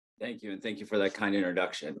Thank you, and thank you for that kind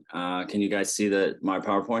introduction. Can you guys see my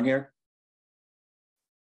PowerPoint here?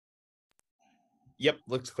 Yep,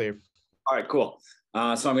 looks clear. All right, cool. So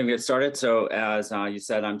I'm going to get started. So as you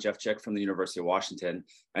said, I'm Jeff Chick from the University of Washington,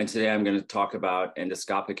 and today I'm going to talk about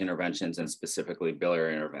endoscopic interventions and specifically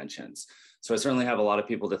biliary interventions. So I certainly have a lot of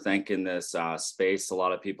people to thank in this space, a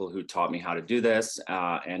lot of people who taught me how to do this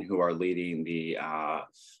and who are leading the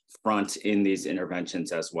front in these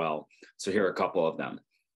interventions as well. So here are a couple of them.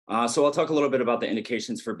 So I'll talk a little bit about the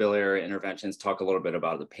indications for biliary interventions, talk a little bit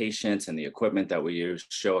about the patients and the equipment that we use,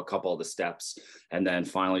 show a couple of the steps, and then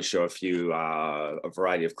finally show a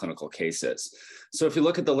variety of clinical cases. So if you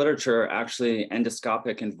look at the literature, actually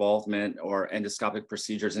endoscopic involvement or endoscopic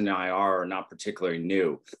procedures in IR are not particularly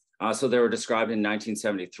new. So they were described in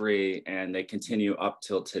 1973 and they continue up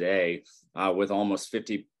till today with almost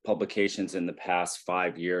 50 publications in the past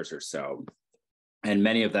 5 years or so. And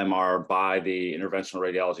many of them are by the interventional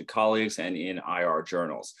radiology colleagues and in IR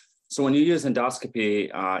journals. So when you use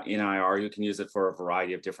endoscopy in IR, you can use it for a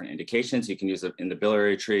variety of different indications. You can use it in the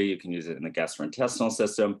biliary tree, you can use it in the gastrointestinal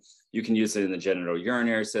system, you can use it in the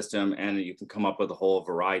genitourinary system, and you can come up with a whole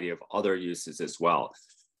variety of other uses as well.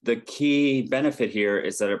 The key benefit here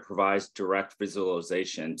is that it provides direct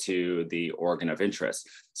visualization to the organ of interest.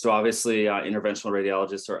 So obviously, interventional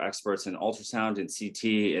radiologists are experts in ultrasound and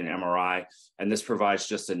CT and MRI, and this provides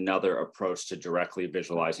just another approach to directly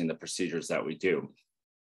visualizing the procedures that we do.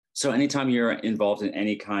 So anytime you're involved in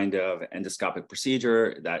any kind of endoscopic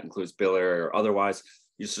procedure, that includes biliary or otherwise,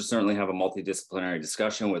 you should certainly have a multidisciplinary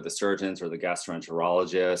discussion with the surgeons or the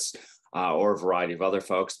gastroenterologists, or a variety of other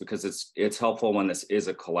folks, because it's helpful when this is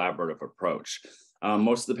a collaborative approach.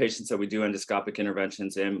 Most of the patients that we do endoscopic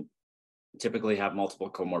interventions in typically have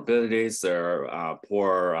multiple comorbidities. They're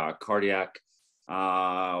poor cardiac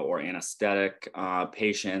or anesthetic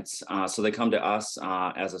patients. So they come to us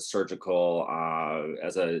as a surgical,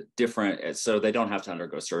 so they don't have to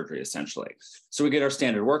undergo surgery essentially. So we get our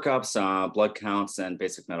standard workups, blood counts, and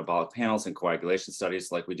basic metabolic panels and coagulation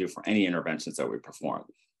studies like we do for any interventions that we perform.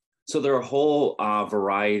 So there are a whole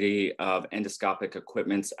variety of endoscopic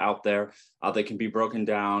equipments out there. They can be broken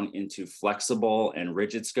down into flexible and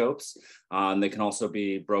rigid scopes. They can also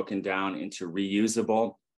be broken down into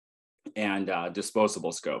reusable and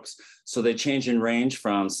disposable scopes. So they change in range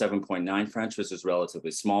from 7.9 French, which is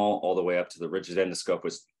relatively small, all the way up to the rigid endoscope,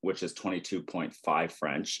 which is 22.5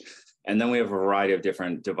 French. And then we have a variety of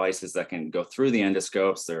different devices that can go through the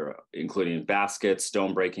endoscopes. They're including baskets,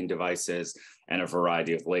 stone breaking devices, and a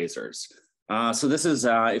variety of lasers. So this is,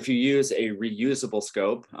 if you use a reusable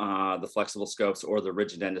scope, the flexible scopes or the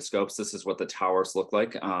rigid endoscopes, this is what the towers look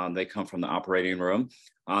like. They come from the operating room.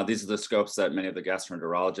 These are the scopes that many of the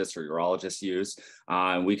gastroenterologists or urologists use,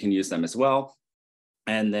 and we can use them as well.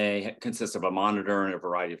 And they consist of a monitor and a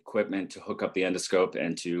variety of equipment to hook up the endoscope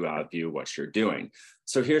and to view what you're doing.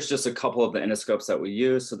 So here's just a couple of the endoscopes that we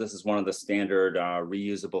use. So this is one of the standard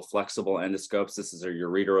reusable flexible endoscopes. This is a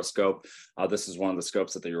ureteroscope. This is one of the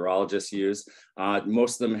scopes that the urologists use.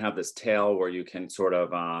 Most of them have this tail where you can sort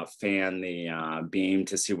of fan the beam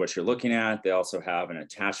to see what you're looking at. They also have an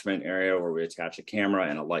attachment area where we attach a camera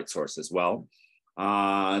and a light source as well.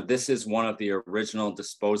 This is one of the original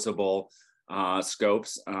disposable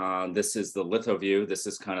scopes. This is the LithoView. This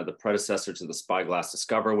is kind of the predecessor to the Spyglass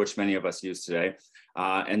Discover, which many of us use today.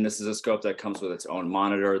 And this is a scope that comes with its own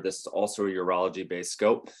monitor. This is also a urology-based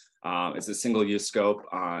scope. It's a single-use scope,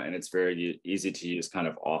 and it's very easy to use kind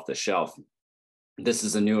of off the shelf. This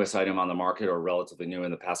is the newest item on the market, or relatively new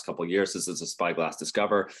in the past couple of years. This is a Spyglass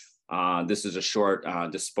Discover. This is a short,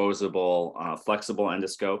 disposable, flexible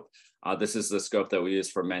endoscope. This is the scope that we use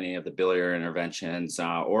for many of the biliary interventions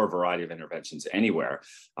or a variety of interventions anywhere.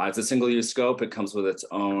 It's a single-use scope. It comes with its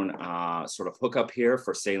own sort of hookup here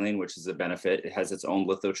for saline, which is a benefit. It has its own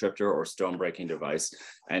lithotripter or stone-breaking device,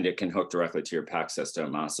 and it can hook directly to your PAC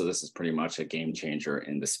system. So this is pretty much a game changer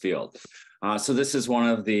in this field. So this is one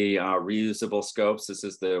of the reusable scopes. This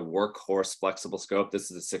is the Workhorse flexible scope. This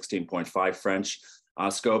is a 16.5 French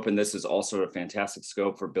scope, and this is also a fantastic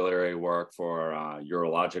scope for biliary work, for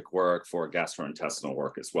urologic work, for gastrointestinal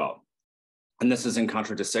work as well. And this is in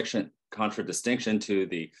contradistinction to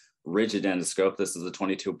the rigid endoscope. This is a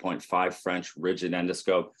 22.5 French rigid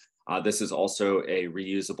endoscope. This is also a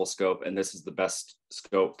reusable scope, and this is the best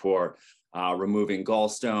scope for removing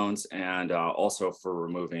gallstones and also for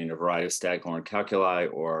removing a variety of Staghorn calculi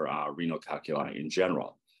or renal calculi in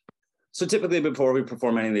general. So typically before we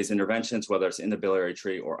perform any of these interventions, whether it's in the biliary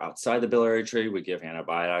tree or outside the biliary tree, we give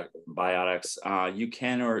antibiotics. You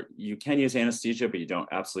can use anesthesia, but you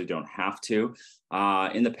absolutely don't have to.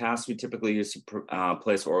 In the past, we typically used to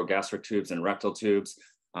place oral gastric tubes and rectal tubes.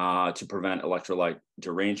 to prevent electrolyte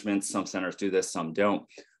derangements. Some centers do this, some don't.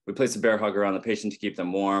 We place a bear hug around the patient to keep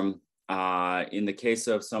them warm. In the case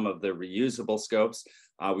of some of the reusable scopes,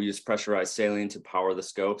 we use pressurized saline to power the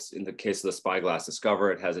scopes. In the case of the Spyglass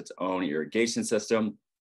Discover, it has its own irrigation system.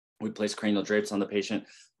 We place cranial drapes on the patient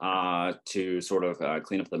to sort of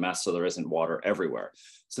clean up the mess so there isn't water everywhere.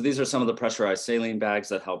 So these are some of the pressurized saline bags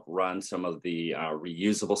that help run some of the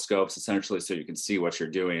reusable scopes, essentially, so you can see what you're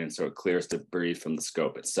doing and so it clears debris from the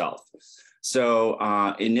scope itself. So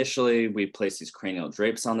initially, we place these cranial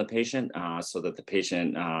drapes on the patient so that the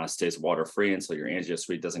patient stays water-free and so your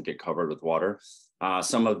angiosuite doesn't get covered with water.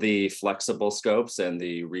 Some of the flexible scopes and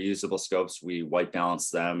the reusable scopes, we white balance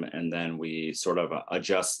them and then we sort of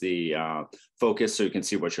adjust the focus so you can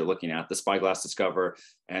see what you're looking at. The Spyglass Discover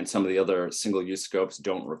and some of the other single-use scopes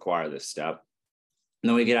don't require this step. And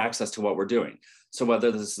then we get access to what we're doing. So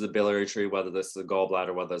whether this is the biliary tree, whether this is the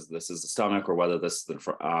gallbladder, whether this is the stomach, or whether this is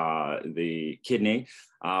the kidney,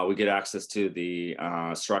 we get access to the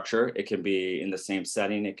structure. It can be in the same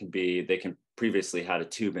setting. It can be, they can previously had a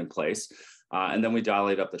tube in place. And then we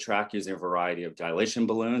dilate up the tract using a variety of dilation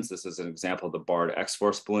balloons. This is an example of the barred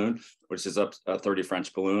X-Force balloon, which is up a 30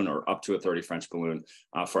 French balloon or up to a 30 French balloon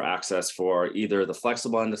for access for either the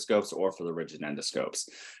flexible endoscopes or for the rigid endoscopes.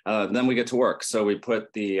 Then we get to work. So we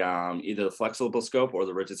put the either the flexible scope or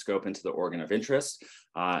the rigid scope into the organ of interest,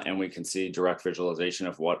 and we can see direct visualization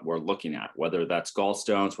of what we're looking at, whether that's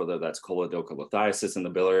gallstones, whether that's choledocholithiasis in the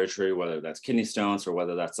biliary tree, whether that's kidney stones, or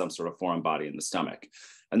whether that's some sort of foreign body in the stomach.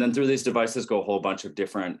 And then through these devices go a whole bunch of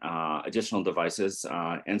different additional devices.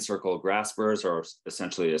 End-circle graspers are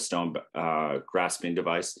essentially a stone grasping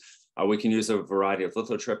device. We can use a variety of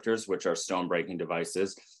lithotripters, which are stone-breaking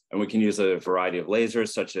devices. And we can use a variety of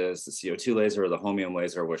lasers, such as the CO2 laser or the holmium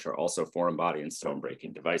laser, which are also foreign body and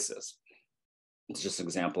stone-breaking devices. It's just an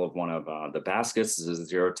example of one of the baskets. This is a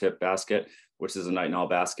zero-tip basket, which is a nitinol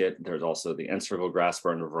basket. There's also the end-circle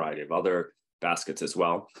grasper and a variety of other baskets as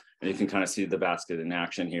well. And you can kind of see the basket in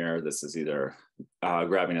action here. This is either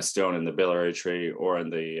grabbing a stone in the biliary tree or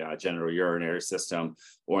in the genitourinary system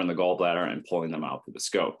or in the gallbladder and pulling them out through the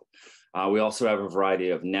scope. We also have a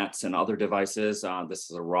variety of nets and other devices.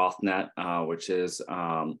 This is a Roth net, which is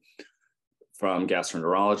from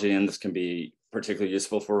gastroenterology, and this can be particularly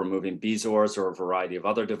useful for removing bezoars or a variety of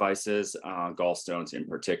other devices, gallstones in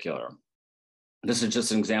particular. This is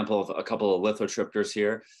just an example of a couple of lithotripters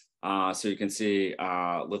here. So you can see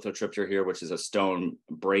lithotripter here, which is a stone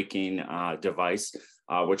breaking device,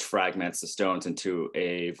 which fragments the stones into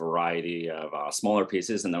a variety of smaller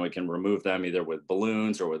pieces, and then we can remove them either with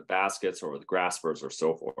balloons or with baskets or with graspers or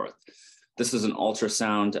so forth. This is an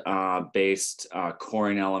ultrasound based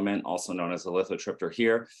coring element, also known as a lithotripter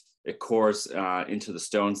here. It cores into the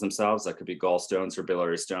stones themselves. That could be gallstones or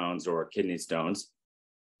biliary stones or kidney stones.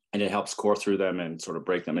 And it helps core through them and sort of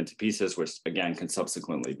break them into pieces, which again can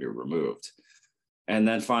subsequently be removed. And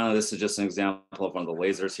then finally, this is just an example of one of the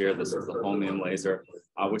lasers here. This is the holmium laser,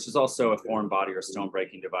 which is also a foreign body or stone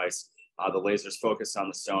breaking device. The laser's focused on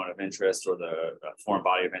the stone of interest or the foreign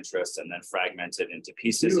body of interest and then fragmented into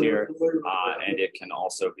pieces here. And it can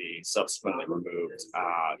also be subsequently removed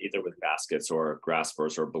either with baskets or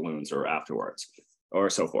graspers or balloons or afterwards,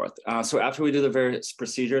 or so forth. So after we do the various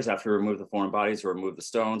procedures, after we remove the foreign bodies or remove the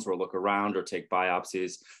stones or look around or take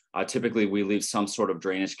biopsies, typically we leave some sort of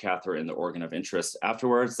drainage catheter in the organ of interest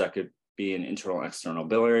afterwards. That could be an internal and external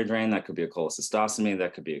biliary drain, that could be a cholecystostomy,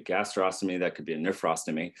 that could be a gastrostomy, that could be a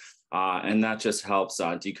nephrostomy. And that just helps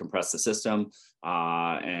decompress the system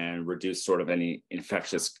and reduce sort of any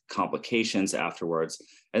infectious complications afterwards.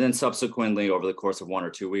 And then subsequently, over the course of 1 or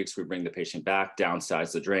 2 weeks, we bring the patient back,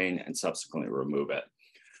 downsize the drain, and subsequently remove it.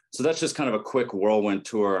 So that's just kind of a quick whirlwind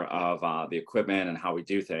tour of the equipment and how we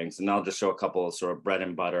do things. And I'll just show a couple of sort of bread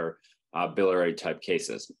and butter biliary type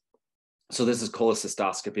cases. So this is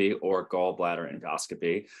cholecystoscopy or gallbladder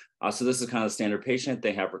endoscopy. So this is kind of the standard patient.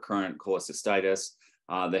 They have recurrent cholecystitis.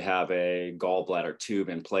 They have a gallbladder tube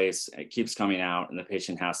in place. It keeps coming out, and the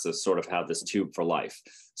patient has to sort of have this tube for life.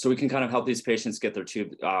 So we can kind of help these patients get their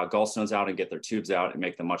gallstones out and get their tubes out and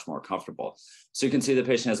make them much more comfortable. So you can see the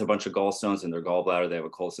patient has a bunch of gallstones in their gallbladder. They have a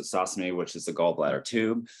cholecystostomy, which is the gallbladder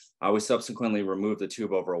tube. We subsequently remove the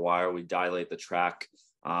tube over a wire. We dilate the tract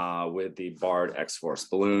with the barred X-Force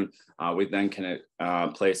balloon. We then can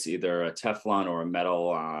place either a Teflon or a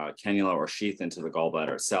metal cannula or sheath into the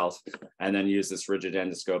gallbladder itself, and then use this rigid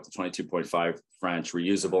endoscope, the 22.5 French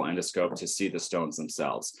reusable endoscope, to see the stones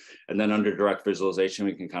themselves. And then under direct visualization,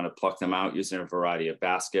 we can kind of pluck them out using a variety of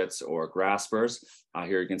baskets or graspers.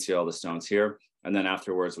 Here you can see all the stones here. And then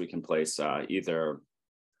afterwards, we can place either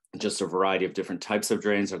just a variety of different types of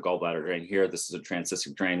drains. A gallbladder drain here. This is a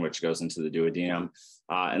transcystic drain, which goes into the duodenum.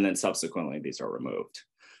 And then subsequently, these are removed.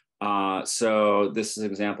 So this is an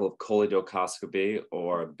example of cholecystoscopy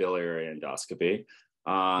or biliary endoscopy.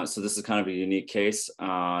 So this is kind of a unique case.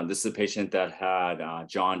 This is a patient that had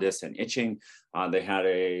jaundice and itching. They had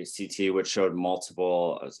a CT which showed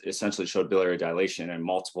essentially showed biliary dilation and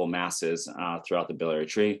multiple masses throughout the biliary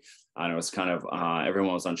tree. And it was kind of,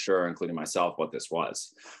 everyone was unsure, including myself, what this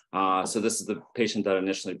was. So this is the patient that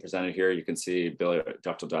initially presented here. You can see biliary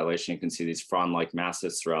ductal dilation. You can see these frond-like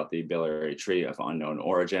masses throughout the biliary tree of unknown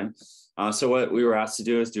origin. So what we were asked to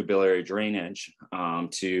do is do biliary drainage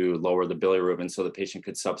to lower the bilirubin so the patient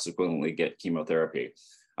could subsequently get chemotherapy.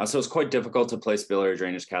 So it's quite difficult to place biliary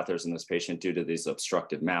drainage catheters in this patient due to these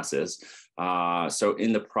obstructive masses. So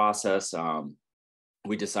in the process,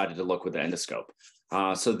 we decided to look with the endoscope.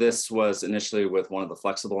 So this was initially with one of the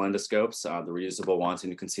flexible endoscopes, the reusable ones,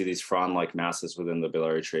 and you can see these frond-like masses within the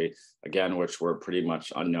biliary tree, again, which were pretty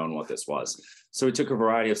much unknown what this was. So we took a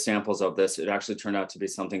variety of samples of this. It actually turned out to be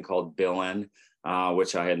something called bilin,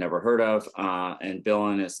 which I had never heard of, and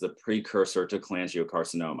bilin is the precursor to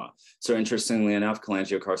cholangiocarcinoma. So interestingly enough,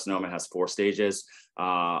 cholangiocarcinoma has 4 stages,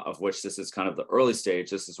 of which this is kind of the early stage.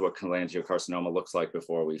 This is what cholangiocarcinoma looks like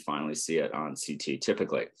before we finally see it on CT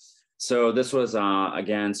typically. So this was,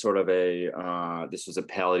 again, sort of this was a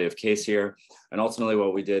palliative case here. And ultimately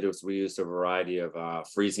what we did was we used a variety of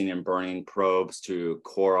freezing and burning probes to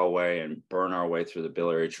core our way and burn our way through the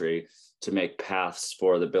biliary tree to make paths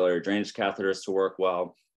for the biliary drainage catheters to work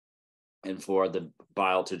well and for the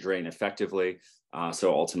bile to drain effectively.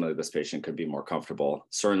 So ultimately this patient could be more comfortable.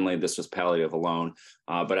 Certainly this was palliative alone,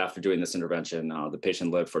 but after doing this intervention, the patient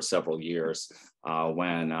lived for several years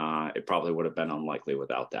when it probably would have been unlikely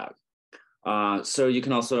without that. So you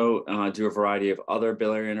can also do a variety of other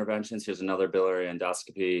biliary interventions. Here's another biliary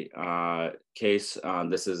endoscopy case.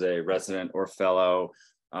 This is a resident or fellow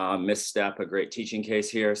misstep, a great teaching case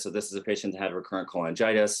here. So this is a patient that had recurrent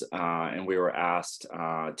cholangitis, and we were asked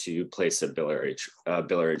to place a biliary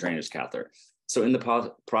drainage catheter. So in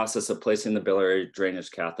the process of placing the biliary drainage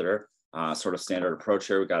catheter, sort of standard approach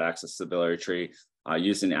here, we got access to the biliary tree,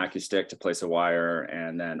 using an AccuStick to place a wire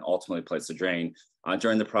and then ultimately place the drain.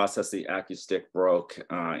 During the process, the AccuStick broke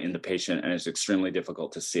in the patient, and it's extremely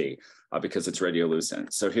difficult to see because it's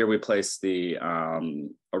radiolucent. So here we place the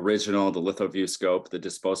original, the LithoView scope, the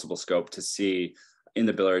disposable scope, to see in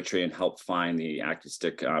the biliary tree and help find the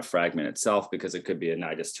AccuStick fragment itself, because it could be a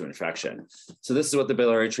nidus to infection. So this is what the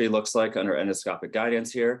biliary tree looks like under endoscopic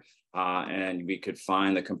guidance here. And we could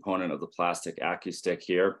find the component of the plastic AccuStick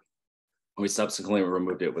here. We subsequently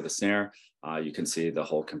removed it with a snare. You can see the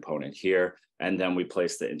whole component here. And then we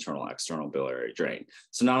placed the internal external biliary drain.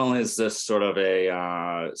 So not only is this sort of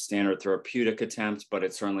a standard therapeutic attempt, but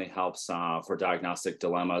it certainly helps for diagnostic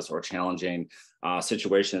dilemmas or challenging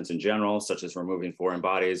situations in general, such as removing foreign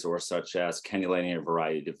bodies or such as cannulating a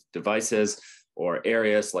variety of devices or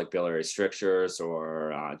areas like biliary strictures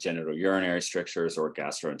or genital urinary strictures or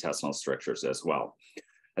gastrointestinal strictures as well.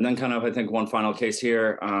 And then kind of, I think one final case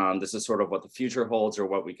here, this is sort of what the future holds or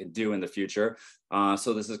what we can do in the future.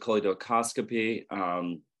 So this is cholecystoscopy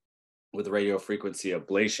with radiofrequency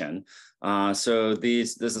ablation. So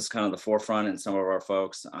this is kind of the forefront in some of our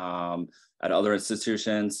folks at other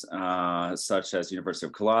institutions, such as University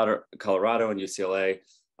of Colorado and UCLA,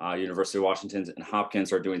 University of Washington and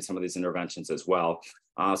Hopkins are doing some of these interventions as well.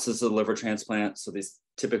 So this is a liver transplant. So these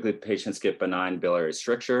typically patients get benign biliary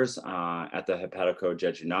strictures at the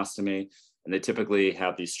hepatocojejunostomy, and they typically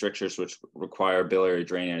have these strictures which require biliary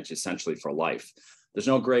drainage essentially for life. There's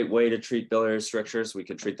no great way to treat biliary strictures. We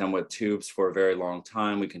can treat them with tubes for a very long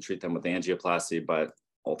time. We can treat them with angioplasty, but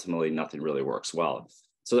ultimately nothing really works well.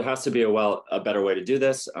 So there has to be a better way to do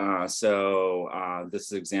this. This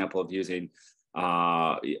is an example of using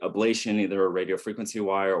ablation, either a radiofrequency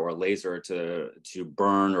wire or a laser to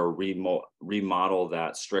burn or remodel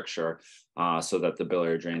that stricture so that the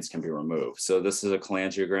biliary drains can be removed. So this is a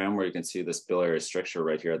cholangiogram where you can see this biliary stricture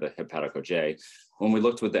right here, the hepatocoj. When we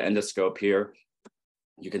looked with the endoscope here,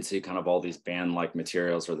 you can see kind of all these band-like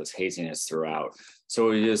materials or this haziness throughout.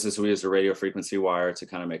 So we use a radiofrequency wire to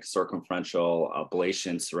kind of make circumferential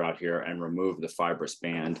ablations throughout here and remove the fibrous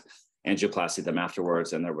band, angioplasty them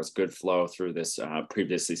afterwards, and there was good flow through this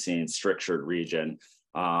previously seen strictured region.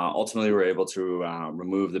 Ultimately, we were able to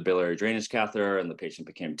remove the biliary drainage catheter, and the patient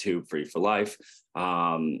became tube-free for life.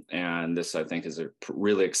 And this, I think, is a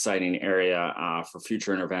really exciting area for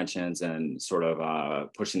future interventions and sort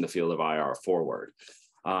of pushing the field of IR forward.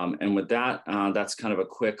 And with that, that's kind of a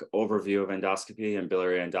quick overview of endoscopy and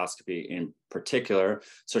biliary endoscopy in particular.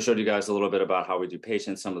 So I showed you guys a little bit about how we do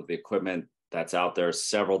patients, some of the equipment that's out there,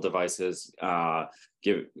 several devices,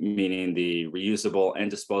 meaning the reusable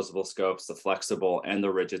and disposable scopes, the flexible and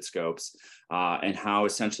the rigid scopes, and how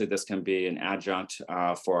essentially this can be an adjunct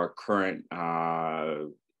for our current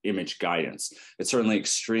image guidance. It's certainly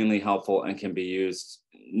extremely helpful and can be used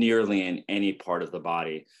nearly in any part of the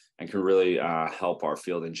body, and can really help our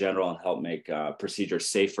field in general and help make procedures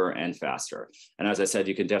safer and faster. And as I said,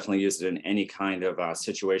 you can definitely use it in any kind of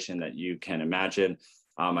situation that you can imagine.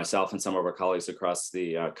 Myself and some of our colleagues across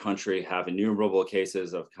the country have innumerable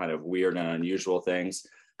cases of kind of weird and unusual things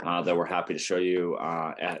that we're happy to show you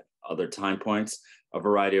at other time points. A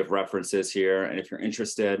variety of references here. And if you're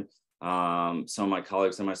interested, some of my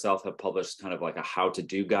colleagues and myself have published kind of like a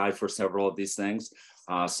how-to-do guide for several of these things.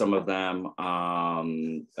 Some of them are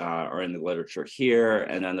in the literature here,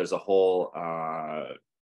 and then there's a whole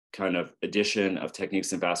kind of edition of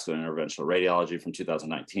Techniques in Vascular Interventional Radiology from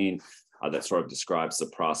 2019 that sort of describes the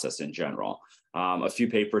process in general. A few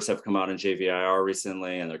papers have come out in JVIR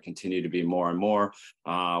recently, and there continue to be more and more.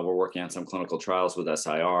 We're working on some clinical trials with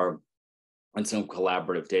SIR and some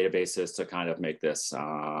collaborative databases to kind of make this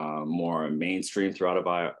more mainstream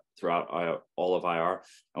throughout all of IR.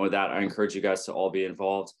 And with that, I encourage you guys to all be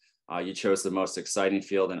involved. You chose the most exciting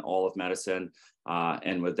field in all of medicine.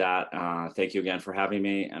 And with that, thank you again for having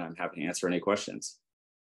me, and I'm happy to answer any questions.